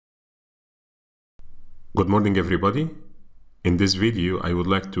Good morning, everybody. In this video, I would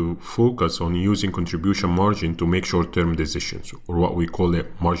like to focus on using contribution margin to make short-term decisions, or what we call it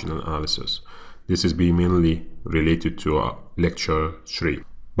marginal analysis. This is mainly related to lecture 3.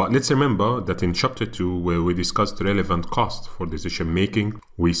 But let's remember that in chapter 2, where we discussed relevant cost for decision making,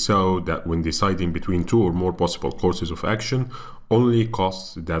 we saw that when deciding between two or more possible courses of action, only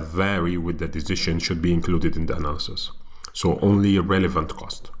costs that vary with the decision should be included in the analysis. So only relevant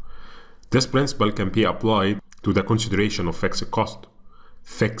cost. This principle can be applied to the consideration of fixed cost.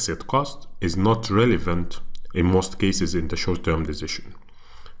 Fixed cost is not relevant in most cases in the short-term decision.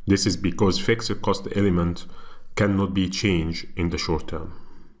 This is because fixed cost element cannot be changed in the short term.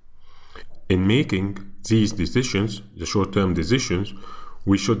 In making these decisions, the short-term decisions,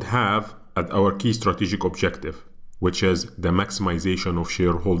 we should have at our key strategic objective, which is the maximization of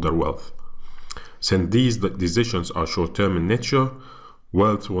shareholder wealth. Since these decisions are short-term in nature,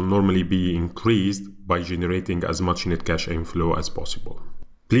 wealth will normally be increased by generating as much net cash inflow as possible.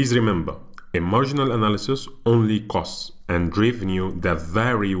 Please remember, in marginal analysis, only costs and revenue that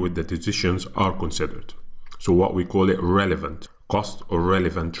vary with the decisions are considered. So what we call it relevant cost or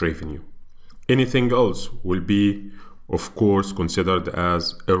relevant revenue. Anything else will be, of course, considered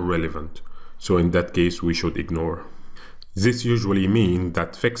as irrelevant. So in that case, we should ignore. This usually means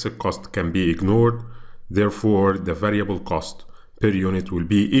that fixed cost can be ignored. Therefore, the variable cost per unit will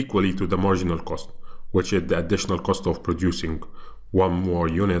be equally to the marginal cost, which is the additional cost of producing one more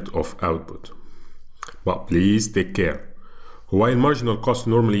unit of output. But please take care. While marginal cost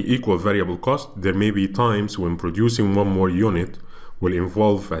normally equal variable cost, there may be times when producing one more unit will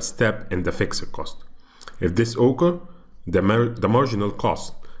involve a step in the fixed cost. If this occurs, the marginal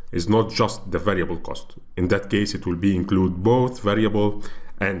cost is not just the variable cost. In that case, it will be include both variable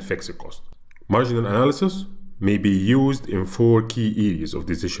and fixed cost. Marginal analysis may be used in 4 key areas of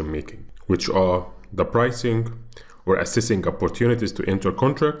decision making, which are the pricing or assessing opportunities to enter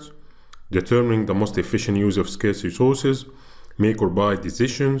contracts, determining the most efficient use of scarce resources, make or buy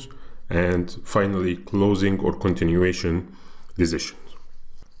decisions, and finally closing or continuation decisions.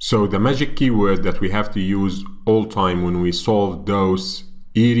 So the magic keyword that we have to use all time when we solve those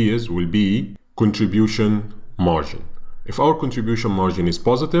areas will be contribution margin. If our contribution margin is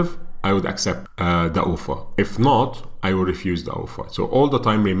positive, I would accept the offer. If not, I will refuse the offer. So all the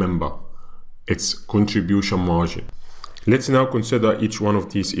time remember, it's contribution margin. Let's now consider each one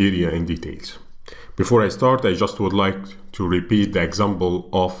of these areas in details. Before I start, I just would like to repeat the example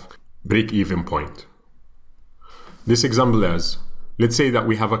of break-even point. This example is, let's say that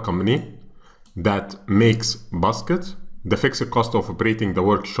we have a company that makes baskets. The fixed cost of operating the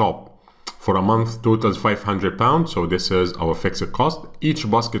workshop for a month totals £500, so this is our fixed cost. Each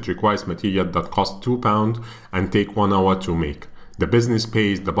basket requires material that costs £2 and take 1 hour to make. The business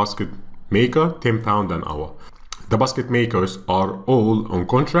pays the basket maker £10 an hour. The basket makers are all on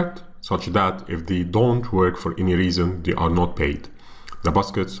contract, such that if they don't work for any reason, they are not paid. The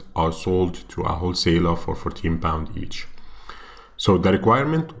baskets are sold to a wholesaler for £14 each. So the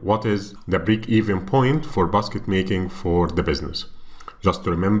requirement, what is the break-even point for basket making for the business? Just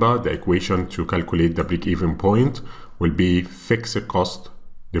to remember, the equation to calculate the break-even point will be fixed cost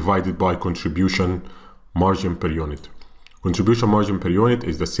divided by contribution margin per unit. Contribution margin per unit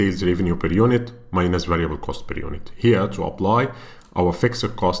is the sales revenue per unit minus variable cost per unit. Here, to apply, our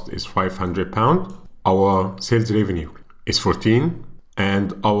fixed cost is £500, our sales revenue is 14,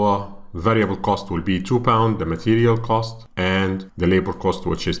 and our variable cost will be £2, the material cost, and the labor cost,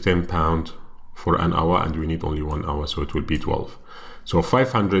 which is £10 for an hour, and we need only 1 hour, so it will be 12. So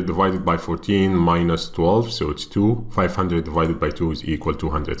 500 divided by 14 minus 12, so it's 2. 500 divided by 2 is equal to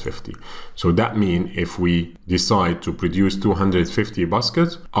 250. So that means if we decide to produce 250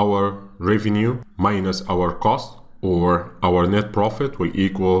 baskets, our revenue minus our cost or our net profit will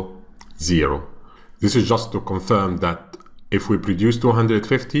equal 0. This is just to confirm that if we produce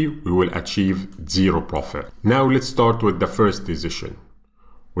 250, we will achieve 0 profit. Now let's start with the first decision,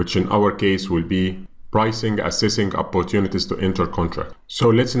 which in our case will be pricing, assessing opportunities to enter contract. So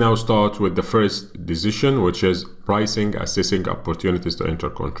let's now start with the first decision, which is pricing, assessing opportunities to enter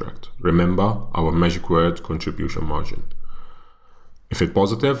contract. Remember our magic word, contribution margin. If it's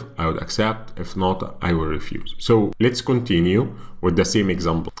positive, I would accept. If not, I will refuse. So let's continue with the same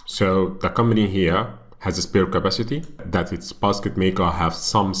example. So the company here has a spare capacity that its basket maker have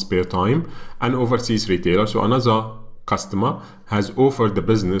some spare time, and overseas retailer, so another customer, has offered the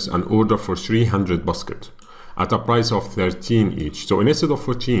business an order for 300 baskets at a price of 13 each. So instead of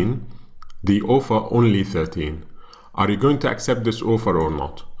 14, they offer only 13. Are you going to accept this offer or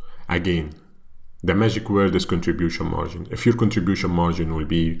not? Again, the magic word is contribution margin. If your contribution margin will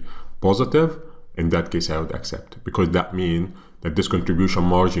be positive, in that case I would accept, because that means that this contribution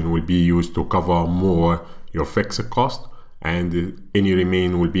margin will be used to cover more your fixed cost, and any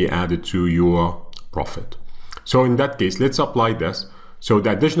remain will be added to your profit. So in that case, let's apply this. So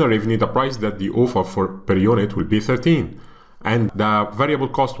the additional revenue, the price that they offer for per unit will be 13, and the variable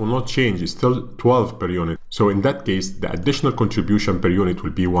cost will not change, it's still 12 per unit. So in that case, the additional contribution per unit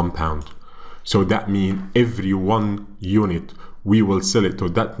will be £1. So that means every 1 unit we will sell it to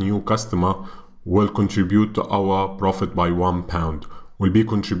that new customer will contribute to our profit by £1. Will be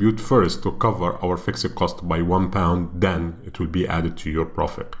contribute first to cover our fixed cost by £1, then it will be added to your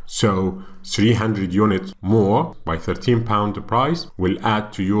profit. So 300 units more by £13 price will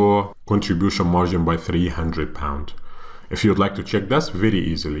add to your contribution margin by £300. If you'd like to check this very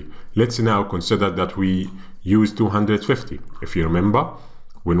easily, let's now consider that we use 250. If you remember,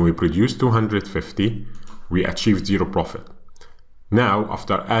 when we produce 250, we achieved zero profit. Now,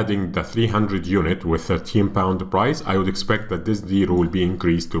 after adding the 300 unit with £13 price, I would expect that this zero will be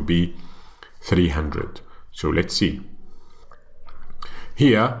increased to be 300. So let's see.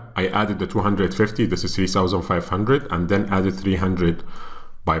 Here, I added the 250, this is 3,500, and then added 300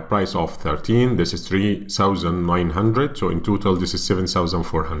 by price of 13, this is 3,900. So in total, this is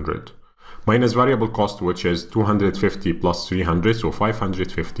 7,400. Minus variable cost, which is 250 plus 300, so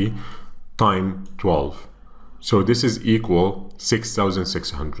 550 times 12. So this is equal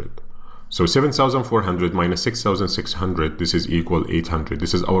 6,600. So 7,400 minus 6,600, this is equal 800.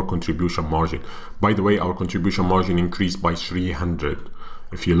 This is our contribution margin. By the way, our contribution margin increased by 300.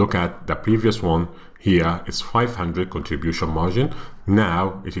 If you look at the previous one, here it's 500 contribution margin.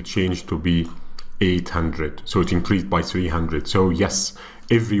 Now it changed to be 800. So it increased by 300. So yes,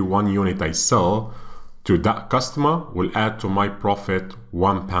 every 1 unit I sell to that customer will add to my profit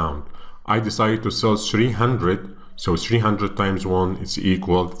 £1. I decided to sell 300, so 300 times 1 is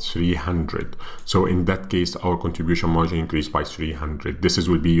equal 300. So in that case, our contribution margin increased by 300. This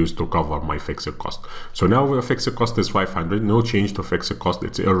will be used to cover my fixed cost. So now our fixed cost is 500, no change to fixed cost,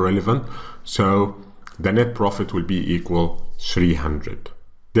 it's irrelevant. So the net profit will be equal 300.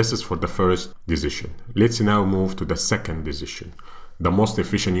 This is for the first decision. Let's now move to the second decision, the most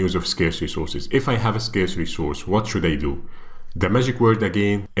efficient use of scarce resources. If I have a scarce resource, what should I do? The magic word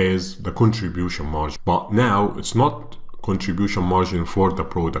again is the contribution margin. But now it's not contribution margin for the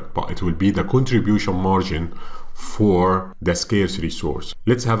product, but it will be the contribution margin for the scarce resource.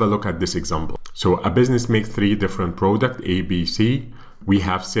 Let's have a look at this example. So a business makes 3 different products, A, B, C. We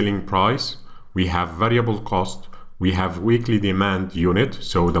have selling price, we have variable cost, we have weekly demand unit.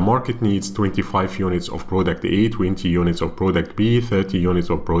 So the market needs 25 units of product A, 20 units of product B, 30 units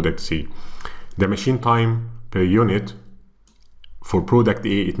of product C. The machine time per unit, for product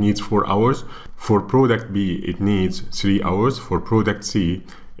A, it needs 4 hours. For product B, it needs 3 hours. For product C,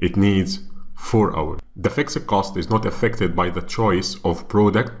 it needs 4 hours. The fixed cost is not affected by the choice of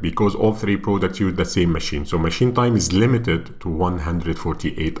product because all 3 products use the same machine. So machine time is limited to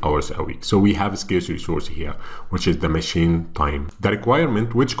 148 hours a week. So we have a scarce resource here, which is the machine time. The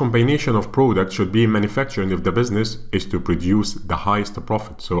requirement, which combination of products should be manufactured if the business is to produce the highest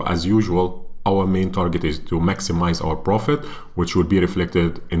profit. So as usual, our main target is to maximize our profit, which will be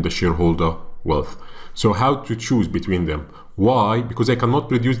reflected in the shareholder wealth. So how to choose between them? Why? Because I cannot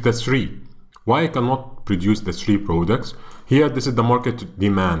produce the 3. Why I cannot produce the 3 products? Here, this is the market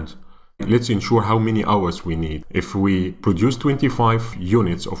demand. Let's ensure how many hours we need. If we produce 25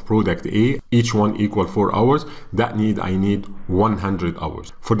 units of product A, each one equal 4 hours, I need 100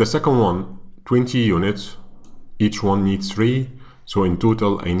 hours. For the second one, 20 units, each one needs 3. So in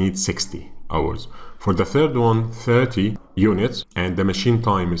total, I need 60 hours. For the third one, 30 units, and the machine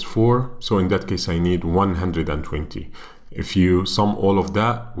time is 4. So in that case, I need 120. If you sum all of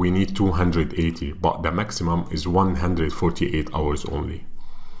that, we need 280, but the maximum is 148 hours only.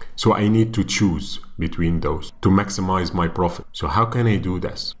 So I need to choose between those to maximize my profit. So how can I do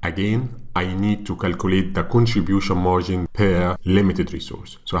this? Again, I need to calculate the contribution margin per limited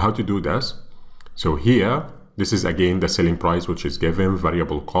resource. So how to do this? So here, this is again the selling price, which is given,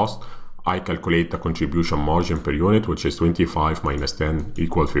 variable cost. I calculate the contribution margin per unit, which is 25 minus 10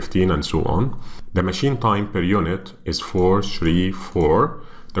 equal 15, and so on. The machine time per unit is 4, 3, 4.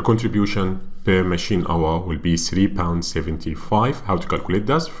 The contribution per machine hour will be £3.75. How to calculate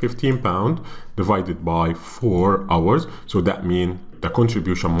this? £15 divided by 4 hours. So that means the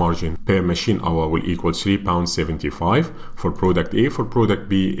contribution margin per machine hour will equal £3.75 for product A. For product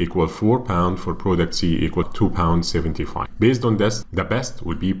B equal £4. For product C equal £2.75. Based on this, the best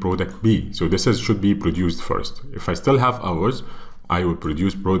would be product B. So this should be produced first. If I still have hours, I will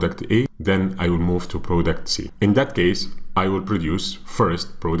produce product A, then I will move to product C. In that case, I will produce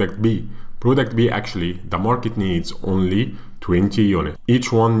first product B. Product B, actually, the market needs only 20 units.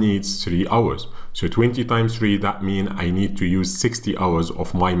 Each one needs 3 hours. So 20 times 3, that means I need to use 60 hours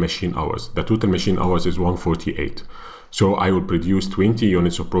of my machine hours. The total machine hours is 148. So I will produce 20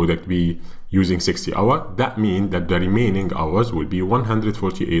 units of product B using 60 hours. That means that the remaining hours will be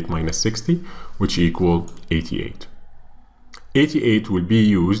 148 minus 60, which equal 88. 88 will be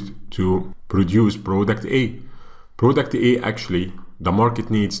used to produce product A. Product A, actually, the market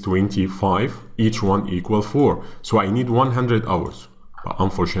needs 25, each one equal 4. So I need 100 hours. But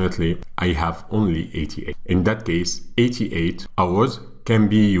unfortunately, I have only 88. In that case, 88 hours can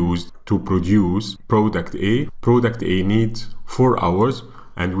be used to produce product A. Product A needs 4 hours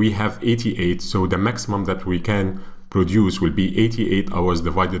and we have 88. So the maximum that we can produce will be 88 hours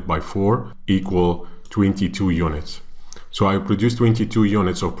divided by 4 equal 22 units. So I produce 22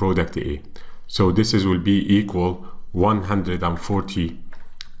 units of product A. So this will be equal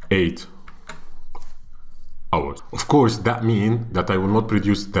 148 hours. Of course, that means that I will not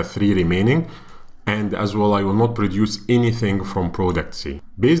produce the 3 remaining, and as well I will not produce anything from product C.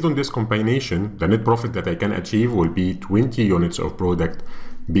 Based on this combination, the net profit that I can achieve will be 20 units of product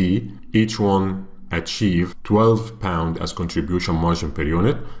B, each one achieve £12 as contribution margin per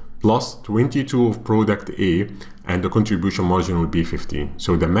unit, plus 22 of product A, and the contribution margin will be 15.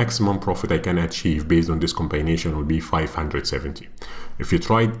 So the maximum profit I can achieve based on this combination will be 570. If you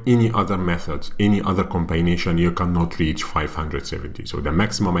tried any other methods, any other combination, you cannot reach 570. So the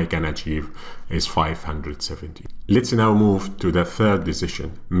maximum I can achieve is 570. Let's now move to the third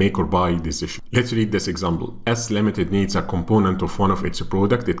decision, make or buy decision. Let's read this example. S Limited needs a component of one of its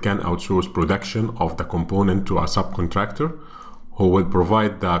product. It can outsource production of the component to a subcontractor who will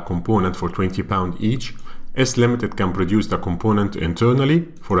provide the component for £20 each. S Limited can produce the component internally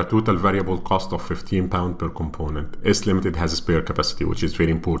for a total variable cost of £15 per component. S Limited has a spare capacity, which is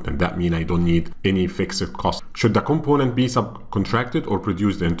very important. That means I don't need any fixed cost. Should the component be subcontracted or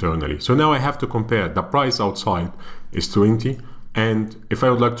produced internally? So now I have to compare. The price outside is 20, and if I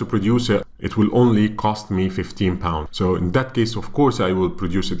would like to produce it, it will only cost me £15. So in that case, of course, I will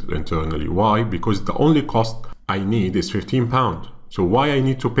produce it internally. Why? Because the only cost I need is £15. So why I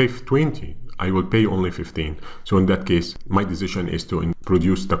need to pay 20? I will pay only 15. So in that case, my decision is to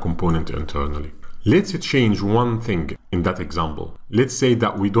produce the component internally. Let's change one thing in that example. Let's say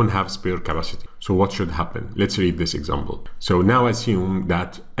that we don't have spare capacity. So what should happen? Let's read this example. So now assume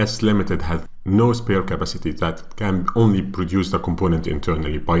that S Limited has no spare capacity, that can only produce the component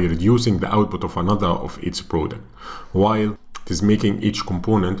internally by reducing the output of another of its product. While it is making each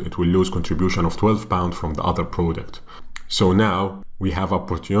component, it will lose contribution of £12 from the other product. So now we have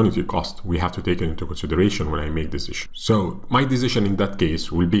opportunity cost. We have to take it into consideration when I make decision. So my decision in that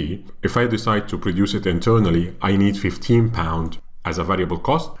case will be, if I decide to produce it internally, I need £15 as a variable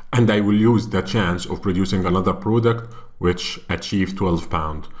cost, and I will use the chance of producing another product which achieve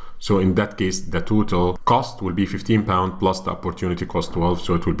 £12. So in that case, the total cost will be £15 plus the opportunity cost 12,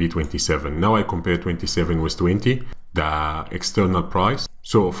 so it will be 27. Now I compare 27 with 20, the external price.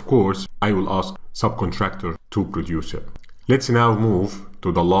 So of course, I will ask subcontractor to produce it. Let's now move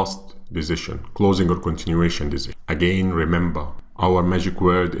to the last decision, closing or continuation decision. Again, remember, our magic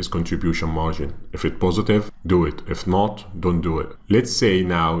word is contribution margin. If it's positive, do it. If not, don't do it. Let's say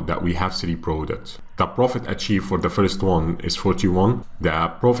now that we have 3 products. The profit achieved for the first one is 41.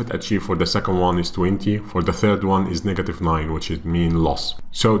 The profit achieved for the second one is 20. For the third one is -9, which is mean loss.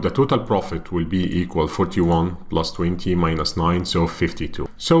 So the total profit will be equal 41 plus 20 minus 9, so 52.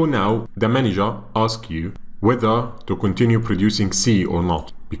 So now the manager asks you whether to continue producing C or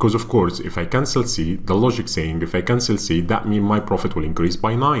not. Because of course, if I cancel C, the logic saying if I cancel C, that means my profit will increase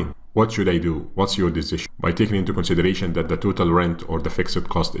by 9. What should I do? What's your decision? By taking into consideration that the total rent or the fixed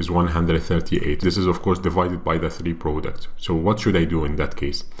cost is 138. This is of course divided by the 3 products. So what should I do in that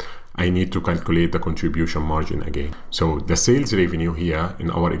case? I need to calculate the contribution margin again. So the sales revenue here in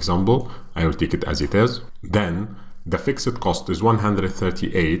our example, I will take it as it is. Then the fixed cost is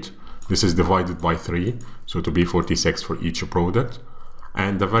 138. This is divided by 3, so to be 46 for each product.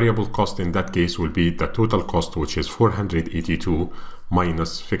 And the variable cost in that case will be the total cost, which is 482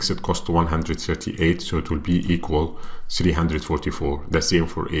 minus fixed cost 138, so it will be equal 344. The same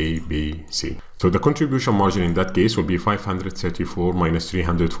for A, B, C. So the contribution margin in that case will be 534 minus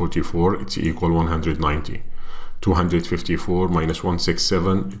 344, it's equal 190. 254 minus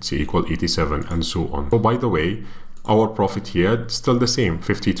 167, it's equal 87, and so on. So by the way, our profit here is still the same,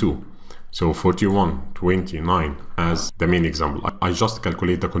 52. So 41, 29 as the main example. I just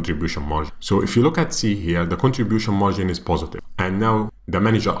calculate the contribution margin. So if you look at C here, the contribution margin is positive. And now the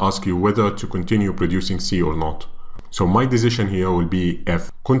manager asks you whether to continue producing C or not. So my decision here will be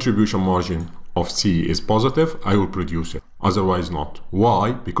if contribution margin of C is positive, I will produce it. Otherwise not.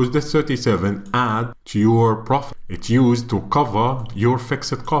 Why? Because the 37 add to your profit. It's used to cover your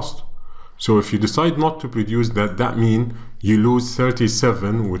fixed cost. So if you decide not to produce that, that means you lose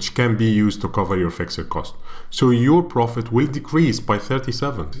 37, which can be used to cover your fixed cost. So your profit will decrease by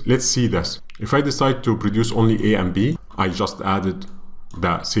 37. Let's see this. If I decide to produce only A and B, I just added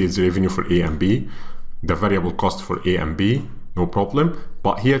the sales revenue for A and B, the variable cost for A and B, no problem.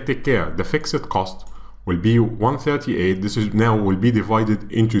 But here take care, the fixed cost will be 138. This is now will be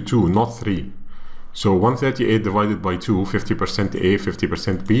divided into 2, not 3. So 138 divided by 2, 50% A,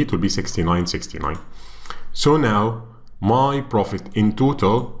 50% B, it will be 69. So now my profit in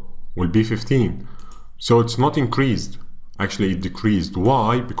total will be 15. So it's not increased, actually it decreased.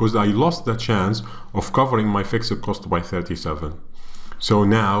 Why? Because I lost the chance of covering my fixed cost by 37. So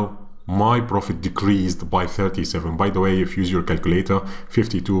now my profit decreased by 37. By the way, if you use your calculator,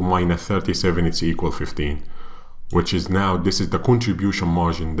 52 minus 37, it's equal 15. Which is now, this is the contribution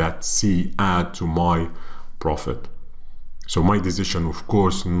margin that C add to my profit. So my decision, of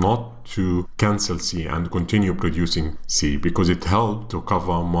course, not to cancel C and continue producing C, because it helped to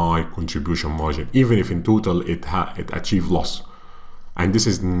cover my contribution margin, even if in total it achieved loss. And this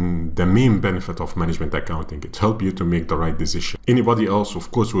is the main benefit of management accounting. It helps you to make the right decision. Anybody else,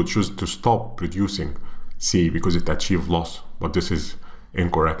 of course, would choose to stop producing C because it achieved loss, but this is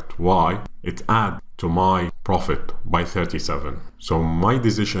incorrect. Why? It adds to my profit by 37. So my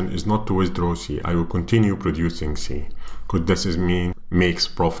decision is not to withdraw C. I will continue producing C, because this is makes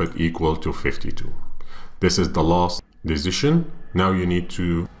profit equal to 52. This is the last decision. Now you need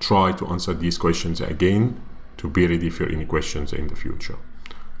to try to answer these questions again to be ready for any questions in the future.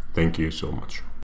 Thank you so much.